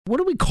What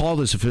do we call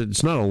this if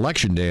it's not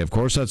Election Day? Of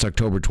course, that's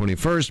October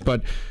 21st,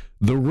 but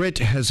the writ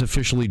has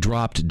officially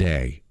dropped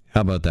day.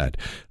 How about that?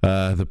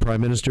 The Prime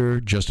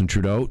Minister, Justin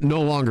Trudeau,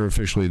 no longer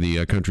officially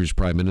the country's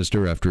Prime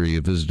Minister after he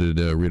visited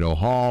Rideau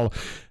Hall,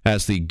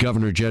 asked the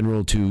Governor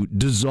General to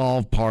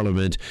dissolve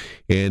Parliament,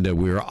 and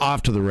we are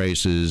off to the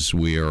races.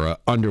 We are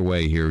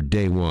underway here,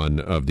 day one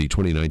of the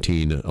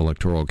 2019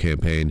 electoral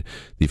campaign.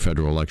 The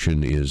federal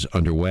election is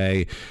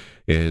underway.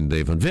 And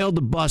they've unveiled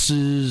the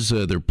buses,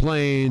 their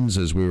planes,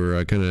 as we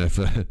were kind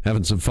of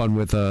having some fun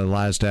with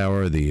last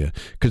hour. The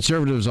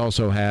Conservatives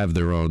also have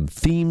their own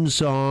theme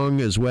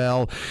song as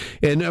well.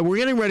 And we're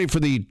getting ready for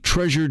the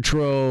treasure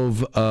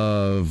trove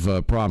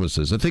of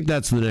promises. I think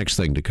that's the next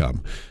thing to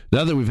come.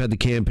 Now that we've had the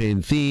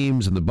campaign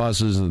themes and the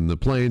buses and the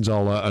planes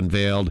all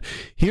unveiled,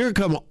 here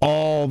come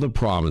all the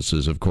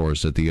promises, of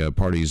course, that the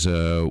parties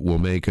will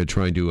make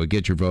trying to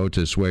get your vote,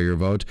 to sway your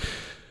vote.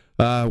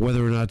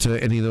 Whether or not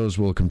any of those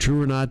will come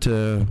true or not,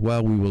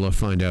 well, we will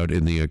find out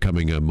in the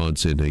coming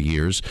months and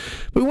years.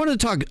 But we want to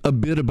talk a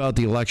bit about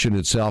the election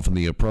itself and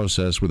the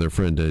process with our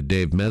friend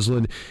Dave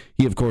Meslin.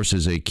 He, of course,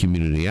 is a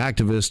community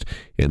activist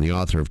and the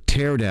author of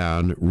Tear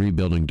Down,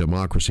 Rebuilding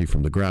Democracy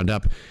from the Ground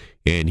Up.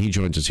 And he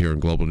joins us here on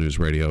Global News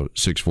Radio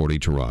 640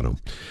 Toronto.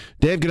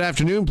 Dave, good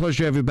afternoon. Pleasure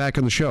to have you back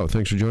on the show.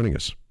 Thanks for joining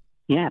us.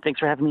 Yeah, thanks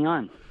for having me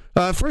on.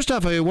 First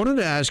off, I wanted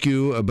to ask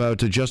you about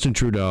Justin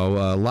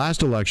Trudeau.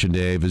 Last election,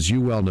 Dave, as you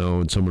well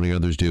know, and so many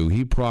others do,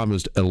 he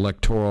promised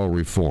electoral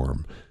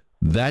reform.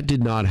 That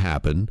did not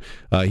happen.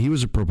 He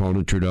was a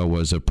proponent, Trudeau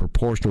was, of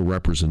proportional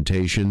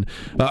representation.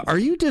 Are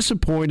you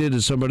disappointed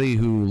as somebody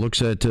who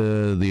looks at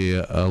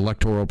the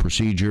electoral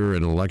procedure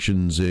and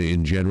elections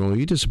in general? Are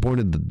you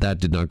disappointed that that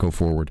did not go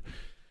forward?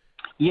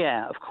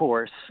 Yeah, of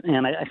course.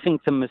 And I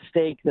think the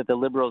mistake that the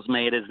Liberals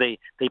made is they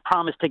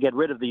promised to get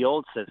rid of the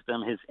old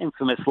system. His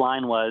infamous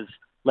line was,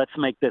 let's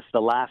make this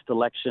the last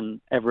election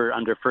ever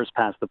under first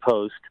past the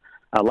post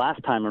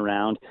last time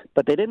around.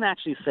 But they didn't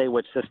actually say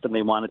which system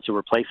they wanted to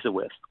replace it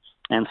with.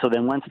 And so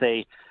then once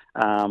they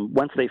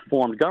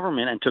formed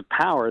government and took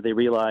power, they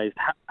realized,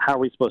 how are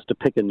we supposed to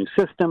pick a new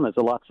system? There's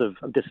lots of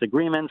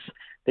disagreements.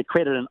 They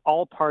created an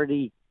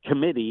all-party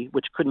committee,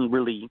 which couldn't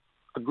really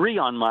agree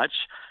on much.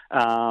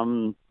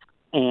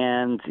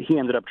 And he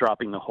ended up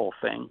dropping the whole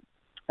thing,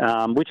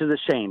 which is a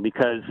shame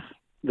because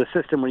the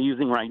system we're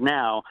using right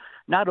now,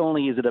 not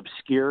only is it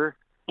obscure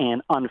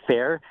and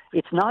unfair,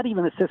 it's not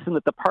even a system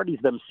that the parties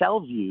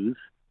themselves use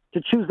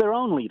to choose their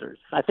own leaders.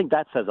 I think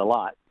that says a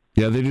lot.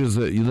 Yeah, they use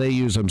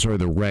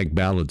the ranked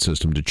ballot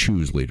system to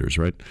choose leaders,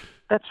 right?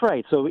 That's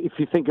right. So if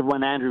you think of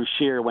when Andrew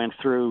Scheer went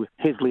through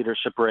his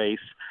leadership race,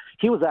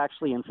 he was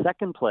actually in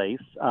second place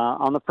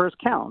on the first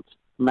count.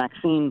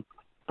 Maxime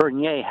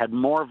Bernier had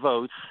more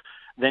votes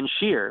than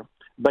Scheer,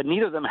 but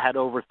neither of them had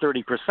over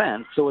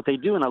 30%. So what they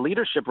do in a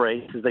leadership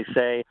race is they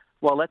say,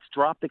 well, let's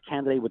drop the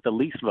candidate with the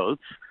least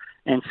votes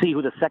and see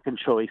who the second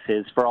choice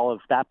is for all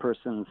of that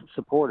person's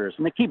supporters.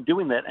 And they keep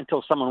doing that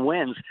until someone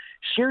wins.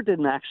 Scheer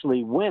didn't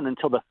actually win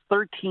until the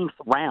 13th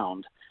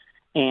round.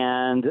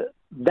 And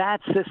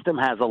that system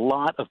has a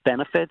lot of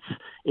benefits.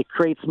 It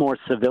creates more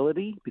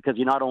civility because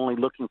you're not only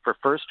looking for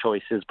first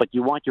choices, but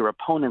you want your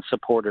opponent's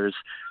supporters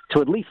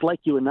to at least like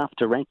you enough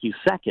to rank you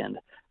second.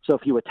 So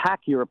if you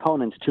attack your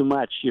opponents too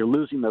much, you're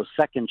losing those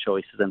second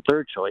choices and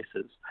third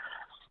choices.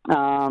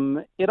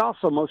 It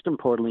also, most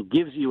importantly,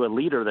 gives you a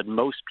leader that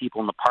most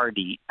people in the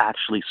party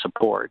actually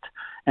support.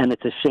 And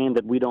it's a shame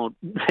that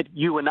that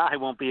you and I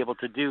won't be able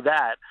to do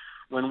that.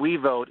 When we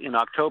vote in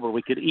October,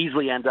 we could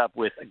easily end up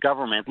with a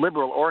government,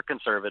 liberal or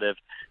conservative,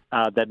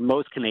 that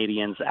most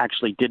Canadians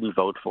actually didn't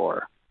vote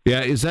for.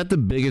 Yeah, is that the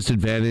biggest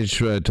advantage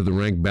to the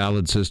ranked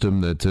ballot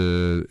system, that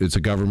it's a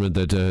government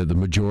that the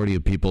majority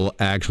of people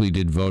actually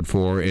did vote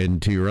for?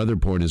 And to your other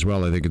point as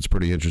well, I think it's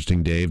pretty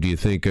interesting, Dave. Do you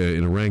think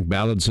in a ranked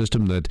ballot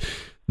system that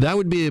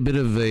would be a bit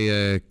of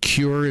a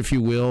cure, if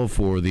you will,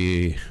 for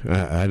the,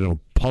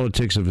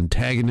 politics of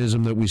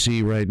antagonism that we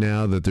see right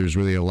now, that there's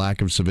really a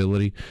lack of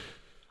civility?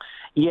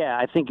 Yeah,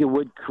 I think it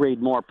would create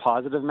more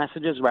positive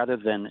messages rather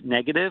than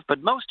negative.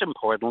 But most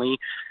importantly,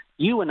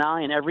 you and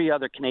I and every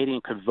other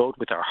Canadian could vote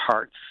with our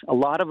hearts. A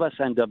lot of us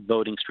end up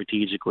voting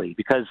strategically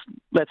because,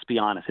 let's be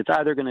honest, it's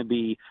either going to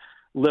be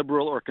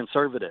liberal or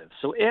conservative.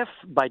 So if,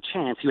 by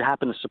chance, you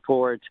happen to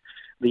support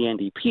the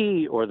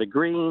NDP or the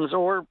Greens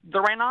or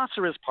the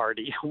Rhinoceros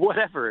Party,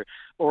 whatever,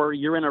 or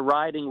you're in a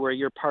riding where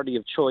your party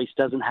of choice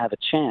doesn't have a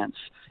chance,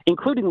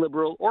 including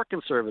liberal or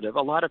conservative,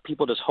 a lot of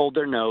people just hold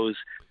their nose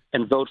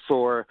and vote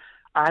for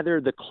either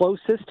the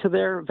closest to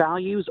their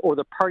values or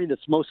the party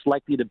that's most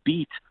likely to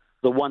beat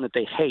the one that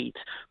they hate.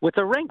 With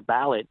a ranked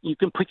ballot, you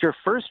can put your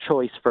first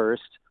choice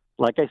first.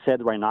 Like I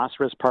said, the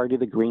Rhinoceros Party,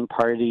 the Green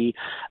Party,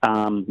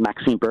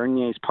 Maxime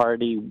Bernier's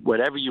party,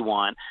 whatever you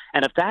want.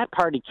 And if that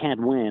party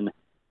can't win,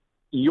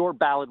 your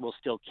ballot will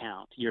still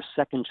count. Your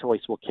second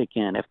choice will kick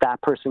in. If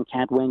that person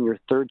can't win, your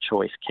third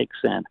choice kicks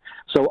in.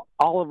 So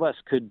all of us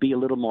could be a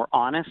little more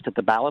honest at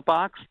the ballot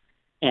box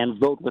and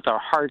vote with our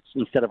hearts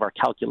instead of our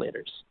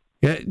calculators.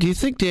 Yeah. Do you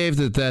think, Dave,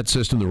 that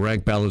system, the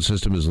ranked ballot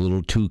system, is a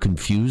little too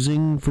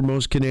confusing for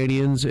most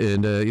Canadians?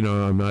 And,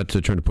 I'm not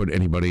trying to put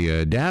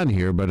anybody down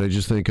here, but I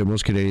just think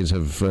most Canadians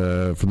have,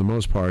 for the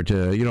most part,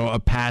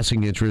 a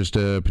passing interest,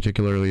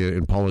 particularly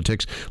in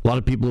politics. A lot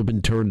of people have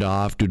been turned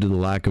off due to the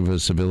lack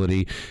of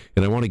civility.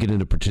 And I want to get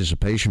into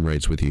participation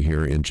rates with you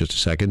here in just a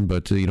second.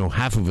 But,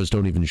 half of us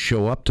don't even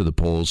show up to the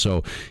polls.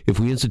 So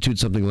if we institute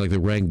something like the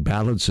ranked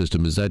ballot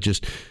system, is that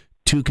just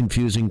too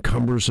confusing,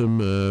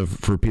 cumbersome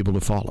for people to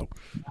follow?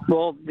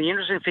 Well, the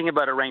interesting thing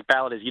about a ranked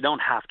ballot is you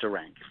don't have to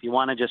rank. If you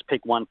want to just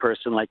pick one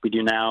person like we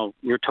do now,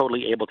 you're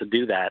totally able to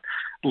do that.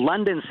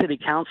 London City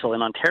Council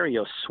in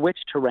Ontario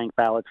switched to ranked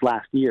ballots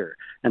last year,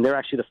 and they're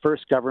actually the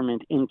first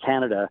government in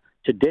Canada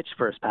to ditch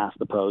first past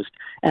the post,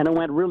 and it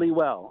went really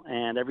well,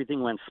 and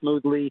everything went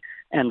smoothly,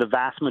 and the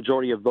vast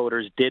majority of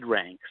voters did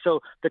rank.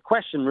 So the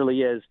question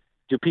really is,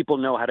 do people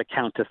know how to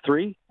count to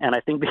three? And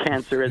I think the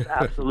answer is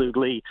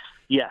absolutely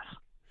yes.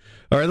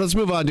 All right, let's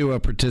move on to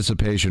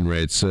participation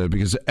rates,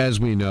 because as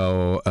we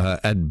know,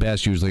 at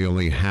best, usually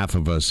only half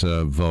of us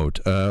vote.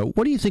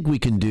 What do you think we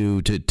can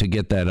do to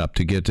get that up,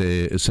 to get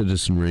a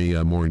citizenry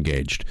more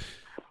engaged?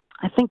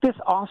 I think this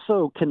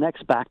also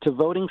connects back to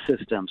voting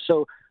systems.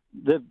 So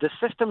the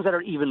systems that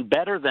are even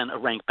better than a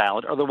ranked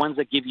ballot are the ones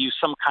that give you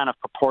some kind of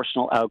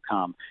proportional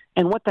outcome.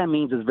 And what that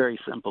means is very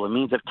simple. It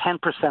means if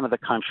 10% of the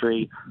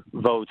country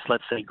votes,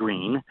 let's say,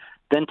 green,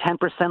 then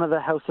 10% of the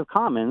House of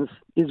Commons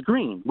is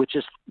green, which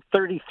is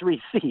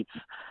 33 seats.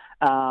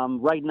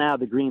 Right now,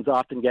 the Greens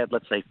often get,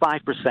 let's say, 5%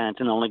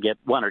 and only get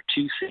 1 or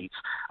 2 seats.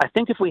 I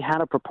think if we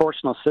had a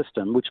proportional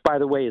system, which, by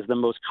the way, is the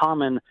most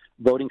common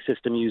voting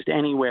system used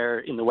anywhere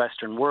in the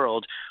Western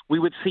world, we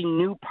would see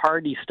new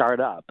parties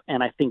start up.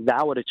 And I think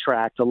that would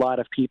attract a lot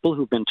of people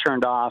who've been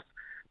turned off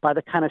by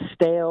the kind of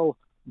stale,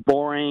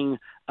 boring,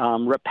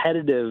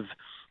 repetitive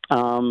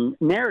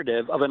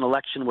narrative of an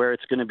election where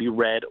it's going to be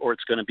red or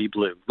it's going to be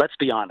blue. Let's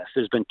be honest.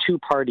 There's been two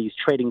parties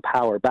trading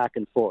power back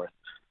and forth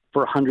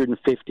for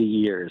 150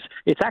 years.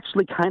 It's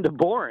actually kind of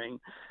boring.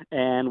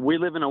 And we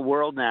live in a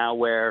world now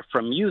where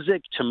from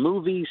music to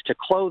movies to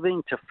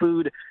clothing to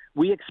food,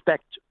 we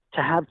expect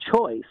to have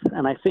choice.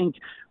 And I think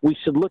we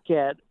should look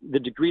at the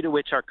degree to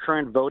which our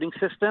current voting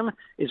system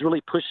is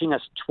really pushing us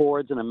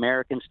towards an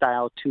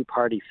American-style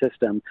two-party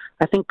system.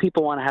 I think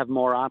people want to have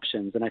more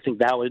options, and I think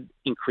that would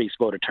increase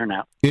voter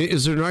turnout.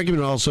 Is there an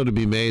argument also to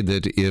be made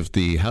that if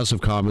the House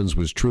of Commons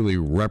was truly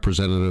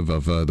representative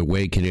of the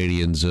way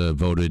Canadians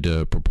voted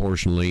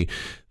proportionally,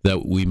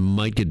 that we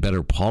might get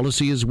better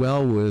policy as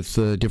well with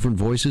different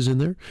voices in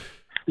there?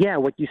 Yeah,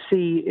 what you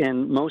see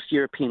in most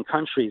European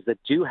countries that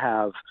do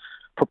have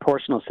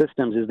proportional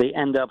systems is they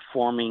end up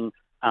forming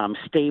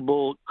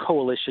stable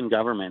coalition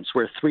governments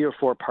where 3 or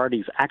 4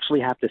 parties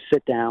actually have to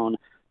sit down,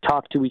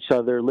 talk to each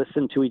other,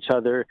 listen to each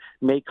other,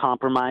 make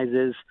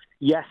compromises.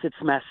 Yes, it's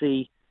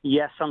messy.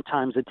 Yes,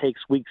 sometimes it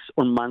takes weeks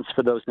or months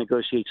for those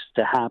negotiations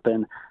to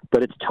happen,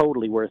 but it's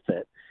totally worth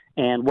it.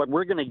 And what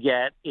we're going to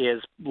get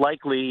is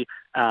likely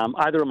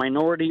either a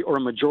minority or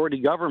a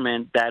majority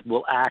government that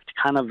will act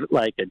kind of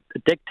like a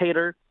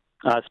dictator,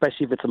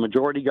 especially if it's a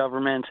majority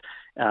government.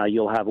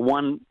 You'll have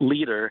one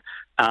leader.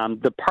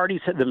 The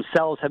parties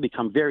themselves have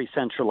become very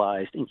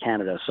centralized in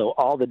Canada, so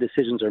all the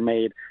decisions are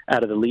made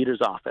out of the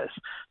leader's office.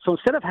 So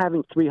instead of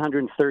having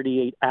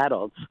 338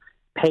 adults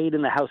paid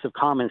in the House of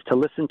Commons to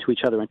listen to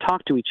each other and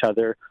talk to each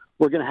other,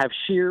 we're going to have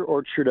Scheer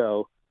or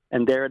Trudeau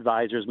and their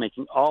advisors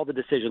making all the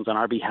decisions on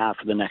our behalf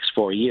for the next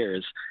 4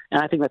 years.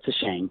 And I think that's a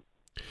shame.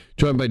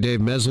 Joined by Dave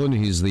Meslin.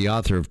 He's the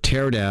author of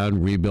Tear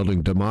Down,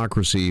 Rebuilding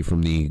Democracy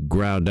from the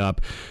Ground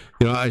Up.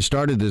 I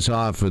started this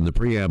off in the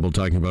preamble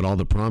talking about all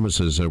the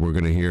promises that we're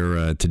going to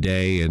hear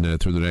today and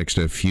through the next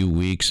few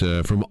weeks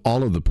from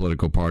all of the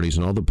political parties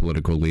and all the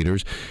political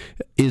leaders.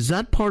 Is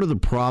that part of the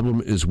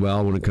problem as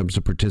well when it comes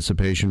to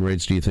participation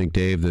rates, do you think,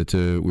 Dave, that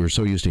we're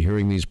so used to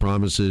hearing these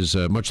promises,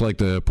 much like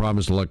the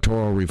promised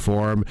electoral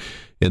reform,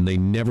 and they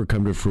never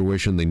come to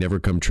fruition, they never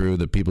come true,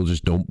 that people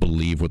just don't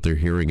believe what they're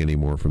hearing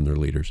anymore from their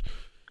leaders?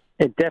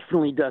 It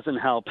definitely doesn't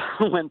help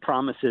when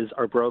promises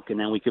are broken,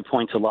 and we could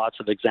point to lots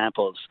of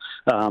examples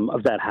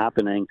of that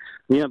happening.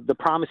 The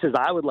promises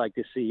I would like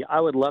to see, I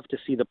would love to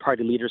see the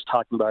party leaders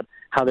talking about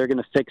how they're going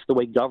to fix the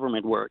way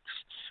government works.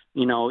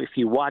 If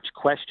you watch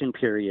Question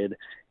Period,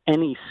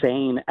 any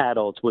sane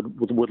adults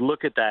would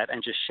look at that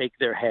and just shake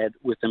their head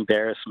with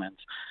embarrassment.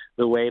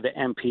 The way the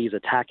MPs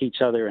attack each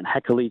other and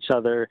heckle each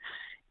other.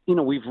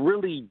 We've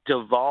really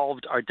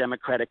devolved our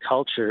democratic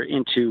culture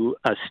into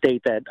a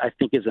state that I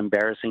think is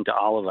embarrassing to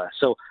all of us.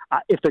 So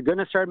if they're going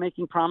to start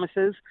making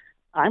promises,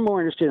 I'm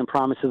more interested in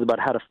promises about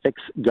how to fix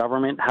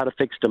government, how to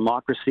fix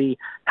democracy,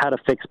 how to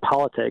fix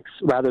politics,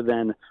 rather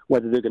than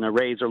whether they're going to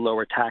raise or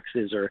lower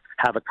taxes or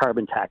have a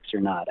carbon tax or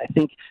not. I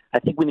think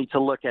we need to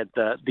look at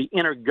the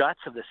inner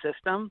guts of the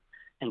system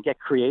and get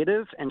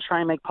creative and try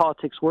and make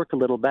politics work a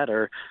little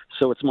better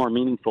so it's more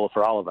meaningful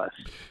for all of us.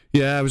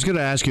 Yeah, I was going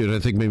to ask you, and I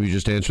think maybe you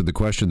just answered the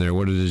question there,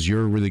 what it is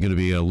you're really going to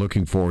be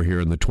looking for here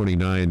in the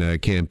 29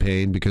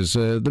 campaign, because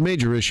the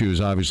major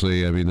issues,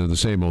 obviously, they're the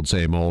same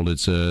old.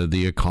 It's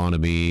the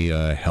economy,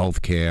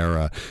 health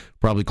care,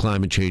 probably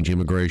climate change,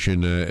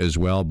 immigration as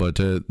well. But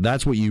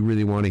that's what you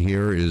really want to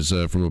hear is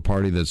from a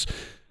party that's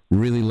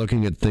really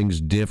looking at things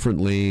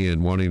differently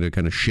and wanting to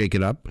kind of shake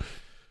it up?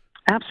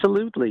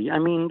 Absolutely. I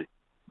mean,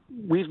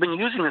 we've been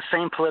using the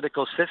same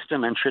political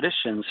system and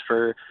traditions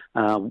for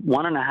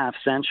 1.5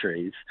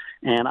 centuries,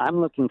 and I'm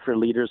looking for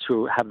leaders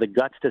who have the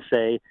guts to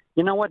say,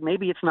 you know what,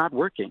 maybe it's not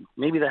working.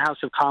 Maybe the House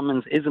of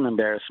Commons is an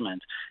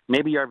embarrassment.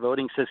 Maybe our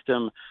voting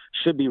system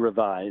should be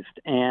revised.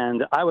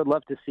 And I would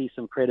love to see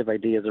some creative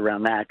ideas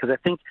around that, because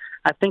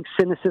I think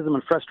cynicism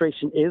and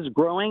frustration is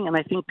growing, and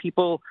I think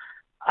people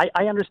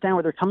I understand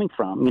where they're coming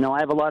from. You know, I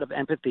have a lot of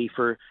empathy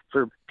for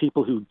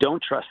people who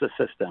don't trust the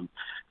system.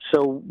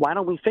 So why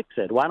don't we fix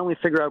it? Why don't we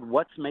figure out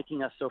what's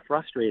making us so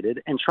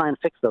frustrated and try and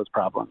fix those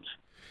problems?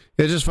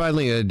 Yeah, just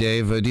finally,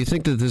 Dave, do you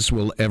think that this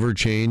will ever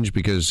change?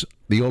 Because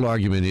the old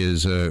argument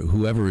is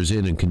whoever is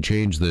in and can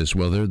change this,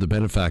 well, they're the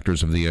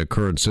benefactors of the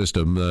current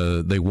system.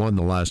 They won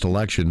the last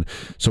election,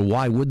 so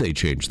why would they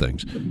change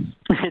things?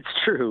 It's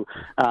true.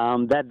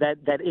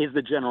 That is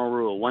the general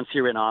rule. Once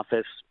you're in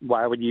office,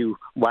 why would you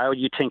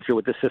tinker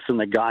with the system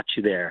that got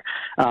you there?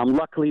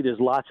 Luckily, there's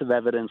lots of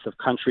evidence of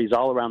countries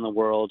all around the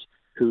world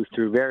who,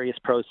 through various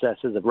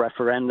processes of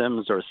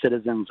referendums or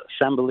citizens'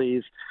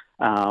 assemblies,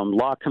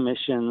 law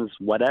commissions,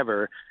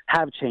 whatever,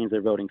 have changed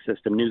their voting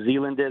system. New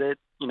Zealand did it.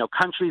 You know,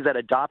 countries that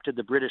adopted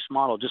the British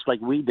model, just like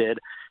we did,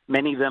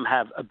 many of them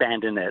have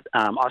abandoned it.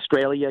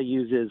 Australia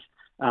uses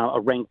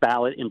a ranked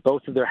ballot in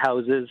both of their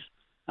houses,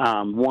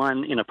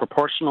 one in a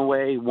proportional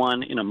way,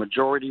 one in a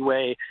majority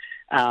way.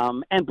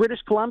 And British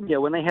Columbia,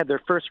 when they had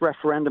their first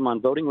referendum on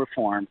voting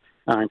reform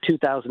in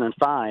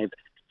 2005,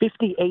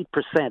 58%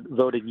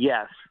 voted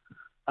yes.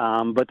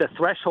 But the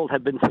threshold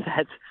had been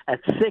set at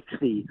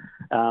 60,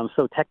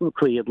 so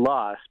technically it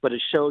lost. But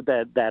it showed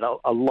that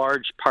a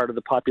large part of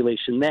the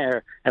population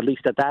there, at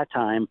least at that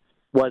time,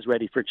 was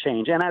ready for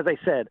change. And as I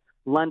said,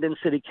 London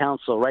City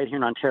Council, right here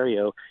in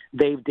Ontario,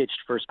 they've ditched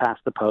first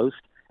past the post.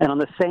 And on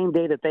the same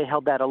day that they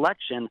held that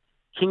election,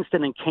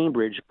 Kingston and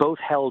Cambridge both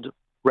held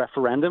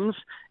referendums,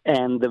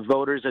 and the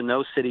voters in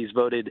those cities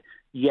voted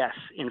yes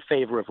in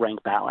favor of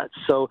ranked ballots.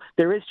 So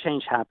there is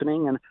change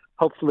happening, and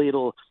hopefully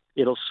it'll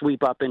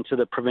sweep up into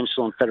the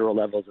provincial and federal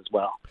levels as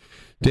well.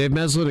 Dave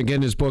Meslin,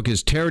 again, his book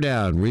is Tear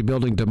Down,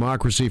 Rebuilding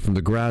Democracy from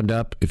the Ground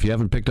Up. If you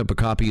haven't picked up a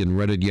copy and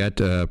read it yet,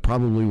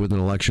 probably with an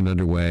election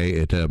underway,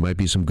 it might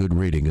be some good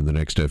reading in the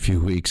next few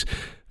weeks.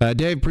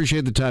 Dave,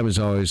 appreciate the time as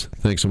always.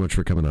 Thanks so much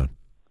for coming on.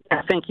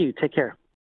 Thank you. Take care.